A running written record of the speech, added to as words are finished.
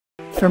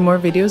For more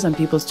videos on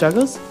people's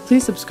struggles,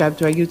 please subscribe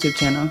to our YouTube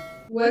channel.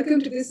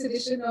 Welcome to this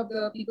edition of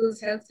the People's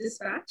Health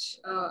Dispatch.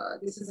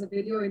 This is a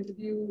video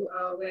interview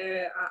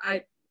where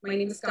my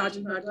name is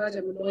Kajal Bhardwaj.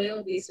 I'm a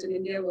lawyer based in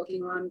India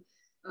working on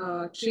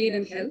trade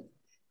and health.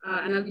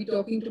 And I'll be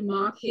talking to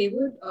Mark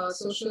Heywood, a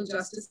social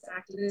justice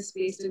activist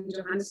based in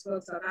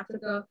Johannesburg, South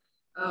Africa,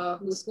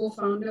 who's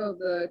co-founder of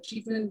the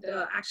Treatment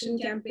Action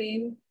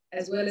Campaign,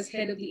 as well as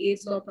head of the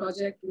AIDS Law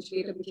Project, which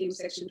later became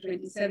Section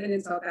 27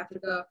 in South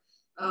Africa.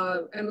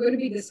 And we're going to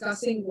be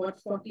discussing what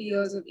 40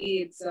 years of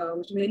AIDS,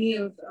 which many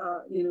of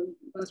you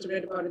must have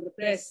read about in the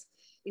press,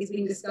 is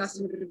being discussed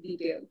in a bit of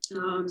detail.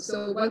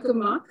 So welcome,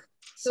 Mark.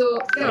 So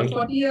yeah,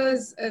 40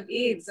 years of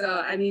AIDS.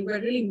 I mean,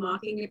 we're really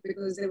marking it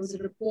because there was a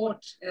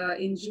report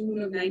in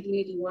June of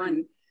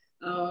 1981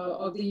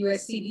 of the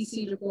US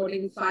CDC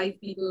reporting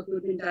 5 people who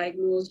had been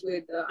diagnosed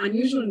with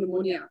unusual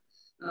pneumonia.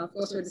 Of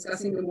course, we're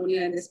discussing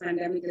pneumonia in this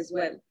pandemic as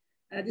well.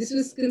 This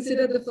was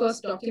considered the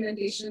first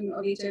documentation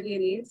of HIV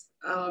and AIDS.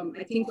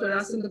 I think for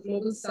us in the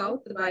global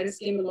south, the virus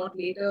came a lot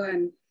later,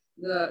 and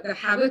the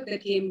havoc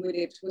that came with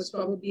it was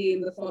probably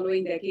in the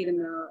following decade in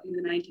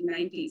the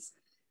 1990s.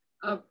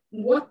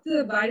 What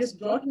the virus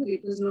brought with it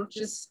was not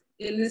just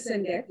illness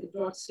and death. It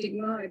brought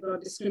stigma, it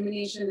brought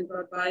discrimination, it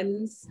brought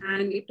violence,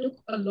 and it took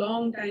a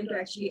long time to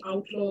actually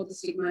outlaw the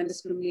stigma and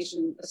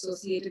discrimination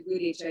associated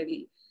with HIV,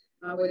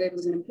 whether it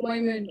was in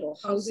employment or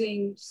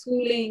housing,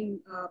 schooling,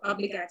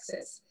 public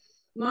access.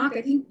 Mark,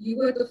 I think you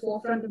were at the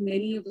forefront of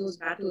many of those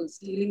battles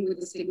dealing with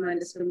the stigma and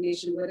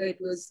discrimination, whether it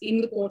was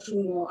in the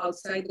courtroom or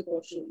outside the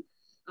courtroom.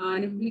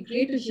 And it would be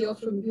great to hear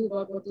from you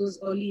about what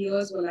those early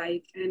years were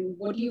like and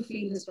what do you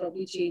feel has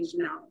probably changed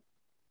now?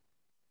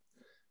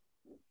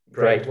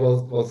 Great.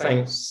 Well,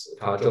 thanks,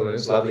 Kajal, and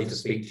it's lovely to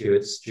speak to you.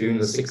 It's June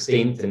the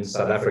 16th in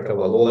South Africa,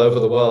 well, all over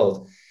the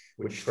world,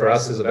 which for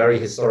us is a very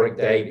historic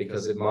day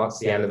because it marks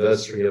the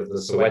anniversary of the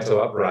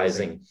Soweto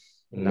uprising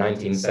in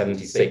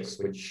 1976,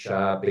 which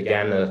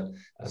began a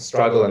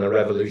struggle and a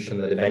revolution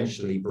that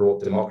eventually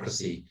brought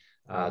democracy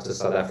to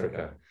South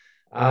Africa.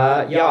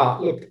 Yeah,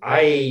 look,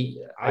 I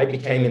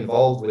became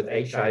involved with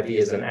HIV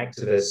as an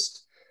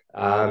activist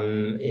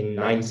in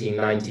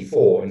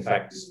 1994, in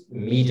fact,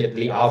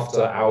 immediately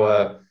after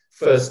our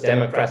first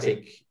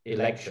democratic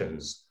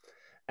elections.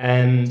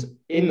 And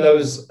in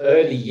those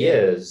early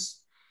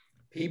years,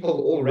 people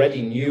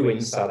already knew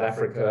in South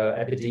Africa,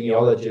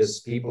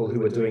 epidemiologists, people who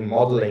were doing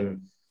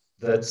modeling,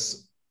 that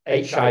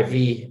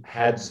HIV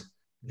had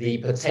the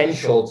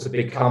potential to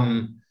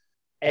become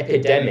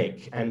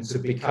epidemic and to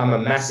become a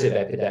massive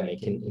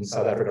epidemic in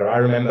South Africa. I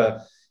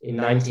remember in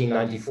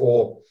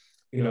 1994,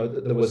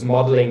 there was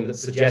modeling that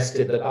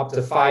suggested that up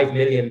to 5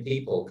 million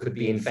people could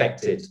be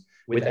infected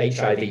with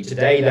HIV.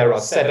 Today, there are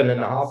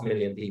 7.5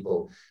 million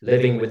people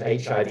living with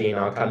HIV in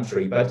our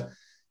country. But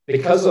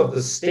because of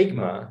the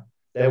stigma,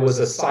 there was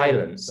a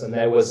silence and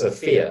there was a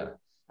fear.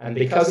 And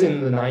because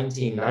in the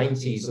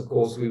 1990s, of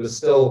course, we were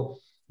still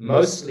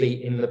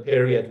mostly in the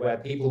period where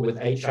people with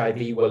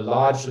HIV were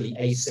largely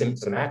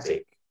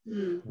asymptomatic,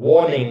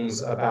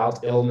 warnings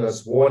about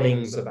illness,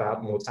 warnings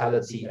about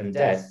mortality and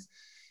death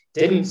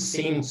didn't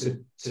seem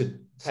to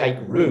take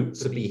root,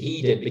 to be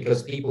heeded,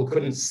 because people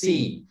couldn't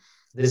see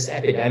this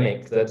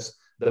epidemic that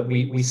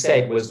we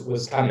said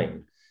was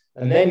coming.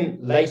 And then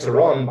later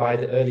on, by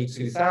the early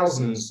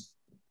 2000s,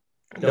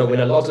 when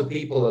a lot of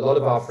people, a lot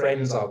of our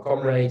friends, our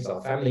comrades,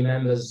 our family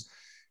members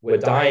were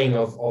dying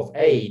of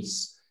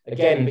AIDS,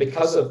 again,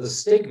 because of the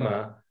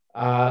stigma,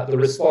 the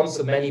response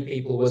of many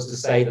people was to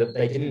say that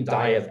they didn't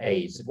die of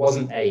AIDS. It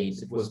wasn't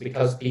AIDS. It was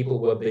because people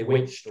were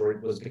bewitched, or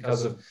it was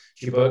because of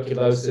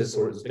tuberculosis,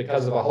 or it was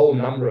because of a whole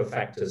number of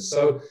factors.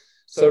 So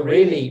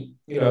really,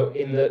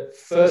 in the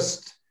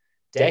first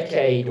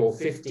decade or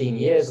 15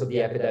 years of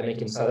the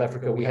epidemic in South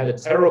Africa, we had a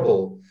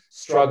terrible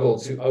struggle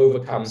to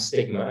overcome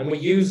stigma. And we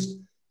used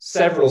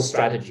several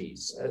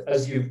strategies.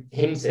 As you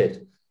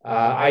hinted,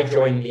 I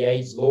joined the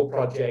AIDS Law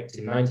Project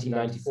in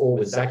 1994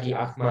 with Zaki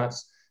Ahmad,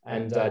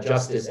 and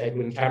Justice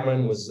Edwin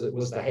Cameron was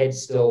the head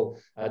still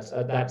at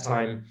that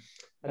time.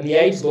 And the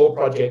AIDS Law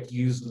Project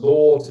used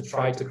law to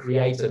try to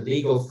create a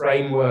legal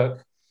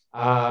framework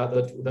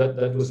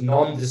that was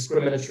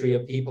non-discriminatory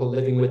of people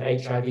living with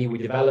HIV. We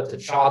developed a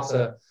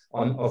charter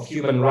of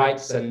human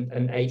rights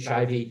and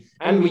HIV,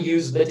 and we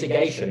used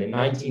litigation. In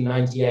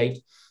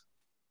 1998,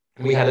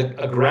 we had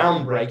a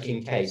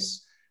groundbreaking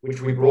case which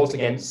we brought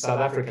against South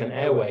African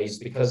Airways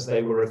because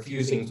they were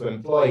refusing to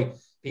employ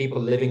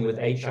people living with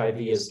HIV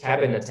as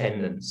cabin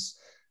attendants.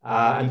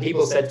 And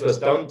people said to us,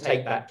 don't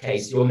take that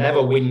case. You'll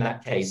never win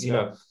that case.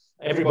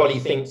 Everybody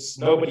thinks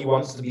nobody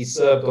wants to be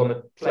served on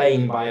a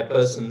plane by a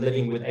person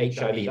living with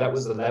HIV. That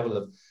was the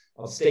level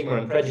of stigma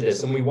and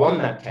prejudice. And we won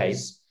that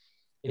case.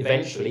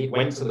 Eventually, it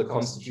went to the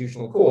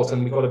Constitutional Court,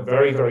 and we got a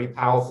very, very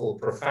powerful,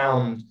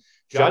 profound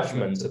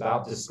judgment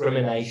about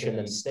discrimination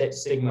and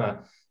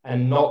stigma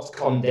and not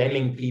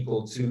condemning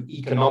people to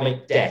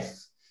economic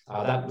death.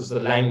 That was the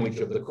language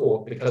of the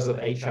court because of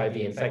HIV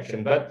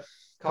infection. But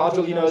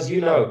Kajal, as you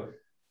know,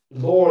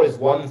 law is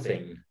one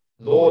thing.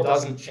 Law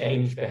doesn't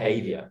change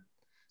behavior.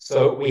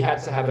 So we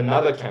had to have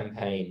another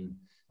campaign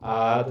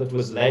that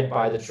was led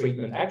by the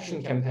Treatment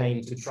Action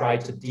Campaign to try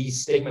to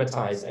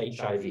destigmatize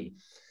HIV.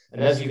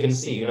 And as you can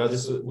see, you know,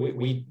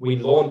 we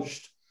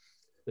launched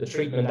the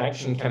Treatment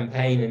Action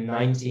Campaign in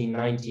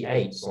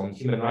 1998, on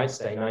Human Rights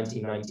Day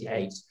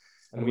 1998.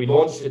 And we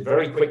launched it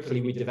very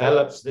quickly. We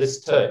developed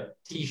this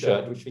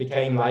T-shirt, which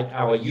became like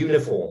our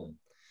uniform,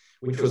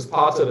 which was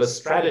part of a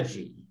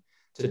strategy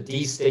to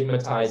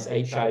destigmatize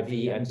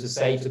HIV and to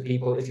say to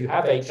people, if you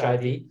have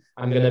HIV,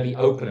 I'm going to be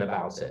open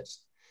about it.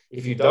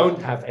 If you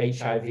don't have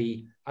HIV,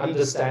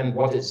 understand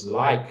what it's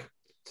like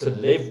to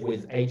live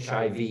with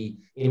HIV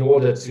in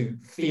order to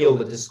feel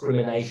the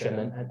discrimination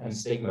and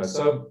stigma.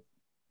 So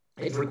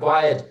it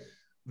required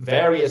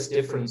various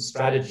different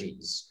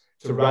strategies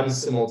to run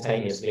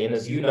simultaneously. And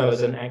as you know,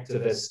 as an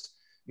activist,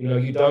 you know,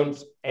 you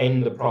don't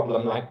end the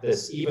problem like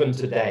this. Even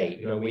today,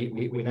 you know, we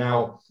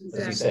now,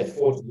 as you said,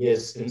 40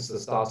 years since the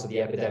start of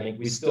the epidemic,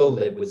 we still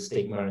live with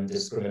stigma and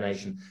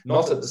discrimination,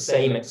 not at the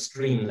same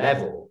extreme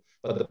level,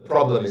 but the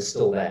problem is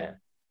still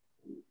there.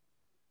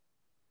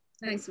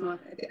 Thanks,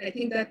 Mark. I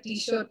think that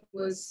T-shirt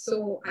was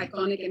so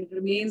iconic and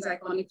remains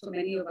iconic for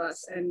many of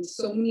us, and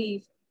so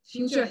many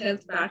future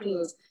health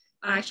battles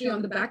are actually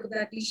on the back of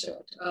that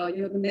T-shirt.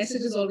 You know, the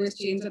messages always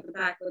change at the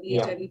back, but the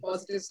HIV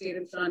positive stayed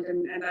in front,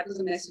 and that was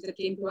a message that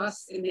came to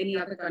us in many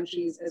other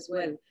countries as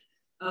well.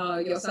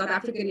 Your South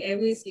African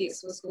Airways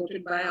case was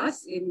quoted by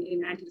us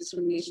in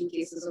anti-discrimination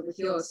cases over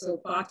here, so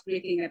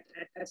path-breaking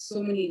at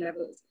so many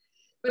levels.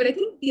 But I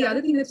think the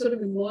other thing that sort of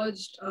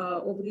emerged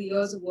over the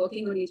years of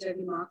working on HIV,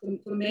 Mark,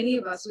 for many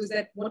of us, was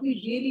that what we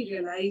really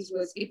realized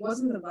was it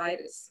wasn't the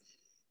virus.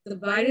 The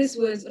virus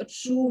was a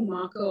true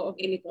marker of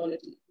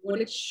inequality.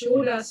 What it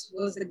showed us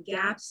was the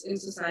gaps in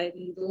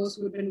society, those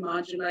who had been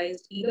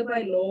marginalized either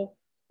by law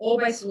or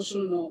by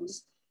social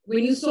norms.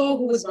 When you saw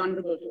who was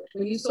vulnerable to it,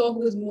 when you saw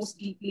who was most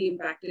deeply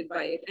impacted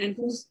by it, and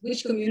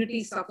which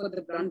communities suffered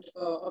the brunt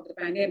of the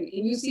pandemic.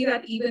 And you see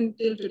that even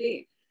till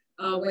today,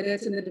 whether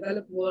it's in the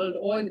developed world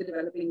or in the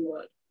developing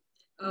world.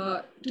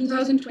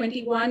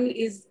 2021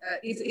 it's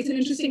an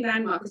interesting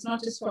landmark. It's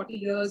not just 40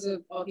 years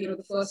of you know,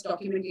 the first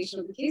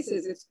documentation of the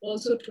cases. It's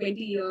also 20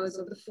 years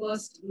of the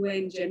first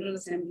UN General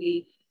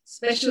Assembly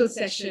special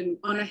session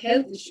on a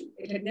health issue.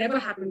 It had never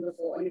happened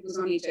before, and it was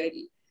on HIV.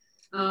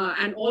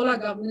 And all our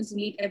governments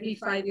meet every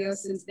 5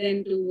 years since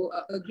then to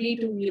agree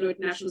to, you know,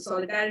 international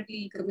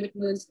solidarity,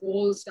 commitments,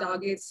 goals,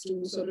 targets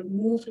to sort of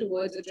move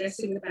towards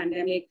addressing the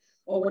pandemic,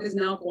 or what is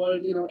now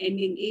called, you know,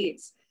 ending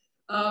AIDS.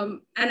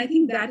 And I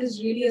think that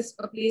is really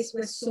a place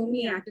where so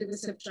many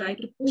activists have tried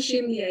to push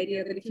in the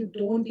idea that if you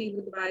don't deal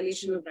with the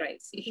violation of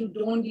rights, if you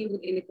don't deal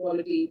with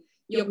inequality,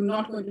 you're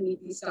not going to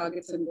meet these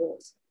targets and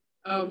goals.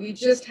 We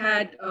just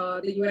had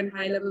the UN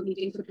high-level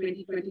meeting for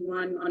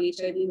 2021 on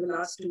HIV in the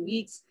last 2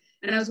 weeks.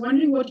 And I was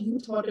wondering what you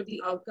thought of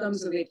the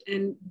outcomes of it,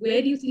 and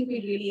where do you think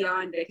we really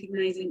are in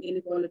recognizing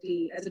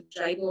inequality as a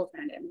driver of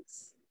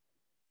pandemics?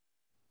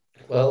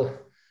 Well,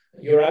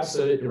 you're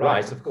absolutely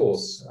right, of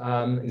course.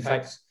 In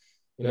fact,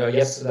 you know,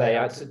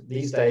 yesterday,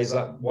 these days,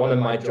 one of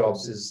my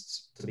jobs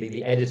is to be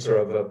the editor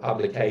of a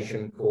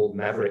publication called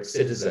Maverick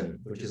Citizen,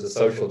 which is a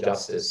social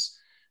justice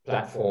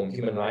platform,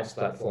 human rights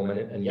platform.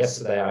 And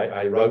yesterday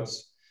I wrote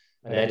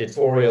an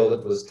editorial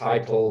that was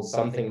titled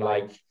something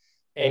like,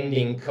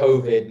 ending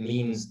COVID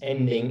means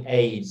ending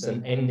AIDS,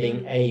 and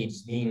ending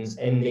AIDS means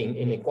ending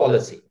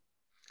inequality.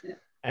 Yeah.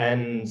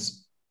 And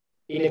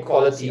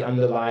inequality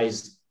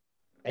underlies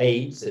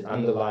AIDS, it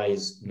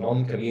underlies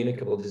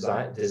non-communicable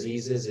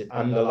diseases, it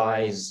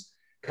underlies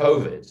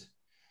COVID.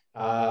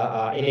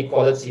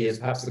 Inequality is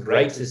perhaps the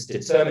greatest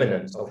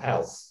determinant of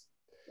health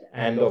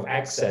and of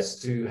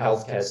access to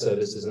healthcare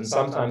services. And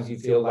sometimes you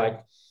feel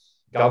like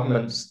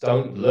governments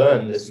don't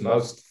learn this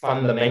most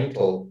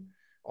fundamental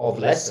of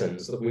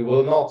lessons, that we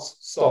will not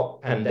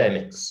stop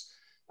pandemics.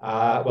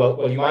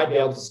 Well, you might be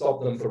able to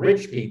stop them for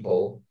rich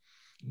people,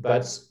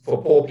 but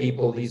for poor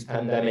people, these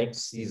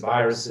pandemics, these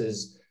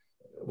viruses,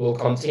 will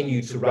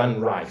continue to run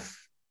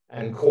rife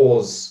and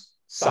cause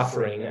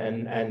suffering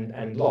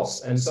and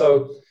loss. And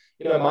so,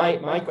 you know,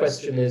 my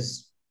question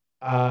is,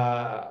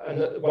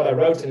 and what I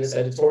wrote in this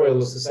editorial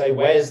was to say,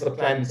 where's the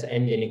plan to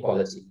end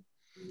inequality?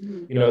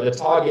 Mm-hmm. You know, the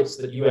targets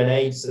that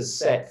UNAIDS has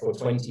set for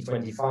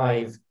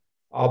 2025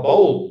 are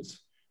bold.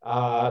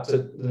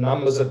 To the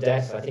numbers of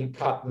death, I think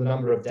cut the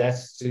number of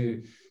deaths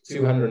to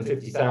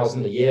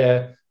 250,000 a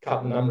year,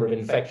 cut the number of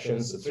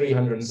infections to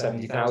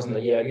 370,000 a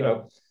year. You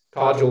know,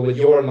 Kajal, with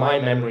your and my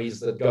memories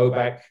that go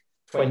back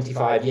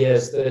 25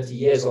 years, 30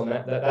 years on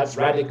that's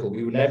radical.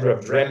 We would never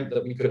have dreamt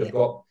that we could have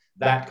got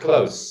that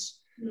close.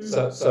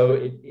 Mm. So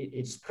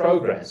it's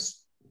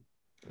progress.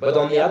 But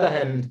on the other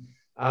hand,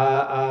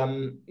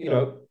 you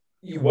know,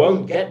 you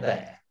won't get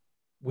there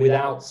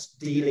without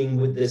dealing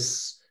with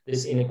this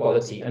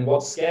inequality. And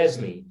what scares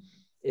me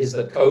is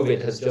that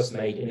COVID has just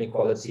made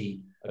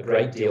inequality a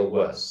great deal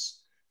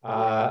worse.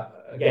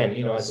 Again,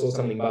 you know, I saw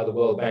something by the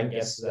World Bank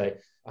yesterday,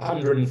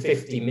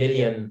 150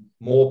 million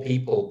more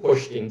people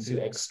pushed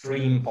into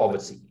extreme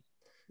poverty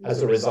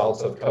as a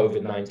result of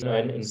COVID-19.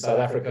 And in South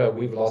Africa,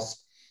 we've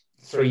lost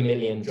 3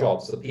 million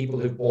jobs. The people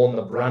who've borne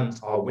the brunt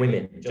are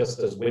women, just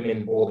as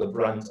women bore the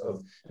brunt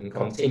of and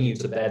continue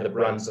to bear the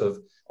brunt of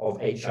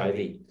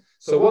HIV.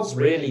 So what's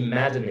really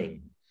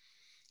maddening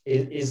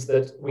is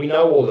that we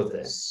know all of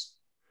this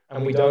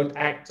and we don't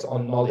act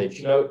on knowledge.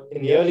 You know,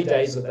 in the early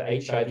days of the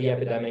HIV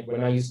epidemic,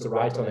 when I used to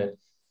write on it,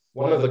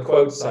 one of the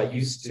quotes I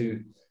used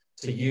to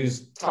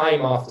use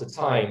time after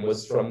time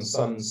was from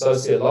some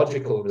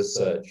sociological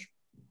research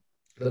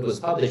that was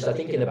published, I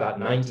think, in about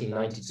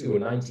 1992 or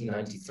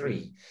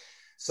 1993.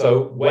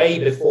 So way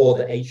before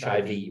the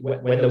HIV,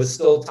 when there was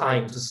still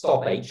time to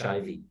stop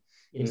HIV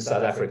in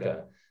South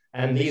Africa.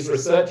 And these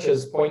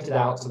researchers pointed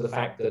out to the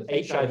fact that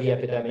HIV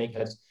epidemic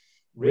had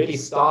really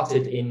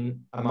started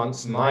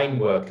amongst mine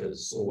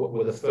workers, or what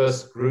were the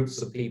first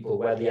groups of people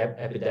where the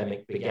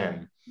epidemic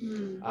began.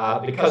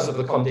 Because of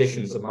the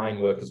conditions of mine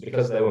workers,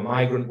 because they were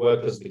migrant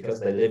workers, because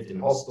they lived in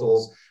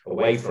hostels,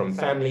 away from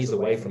families,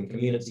 away from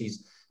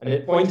communities. And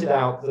it pointed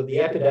out that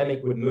the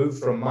epidemic would move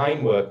from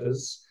mine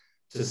workers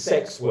to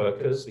sex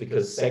workers,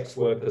 because sex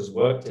workers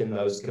worked in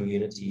those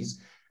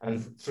communities,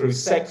 and through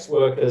sex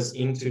workers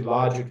into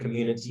larger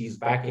communities,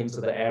 back into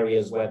the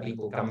areas where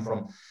people come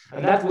from.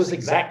 And that was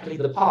exactly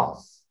the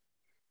path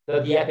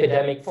that the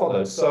epidemic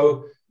followed.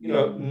 So, you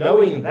know,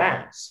 knowing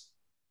that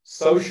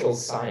social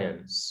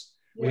science,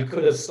 we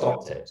could have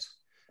stopped it.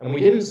 And we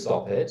didn't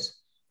stop it.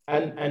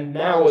 And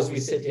now, as we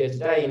sit here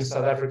today in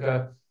South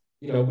Africa,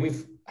 you know,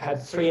 we've had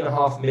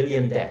 3.5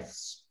 million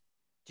deaths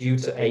due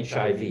to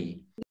HIV.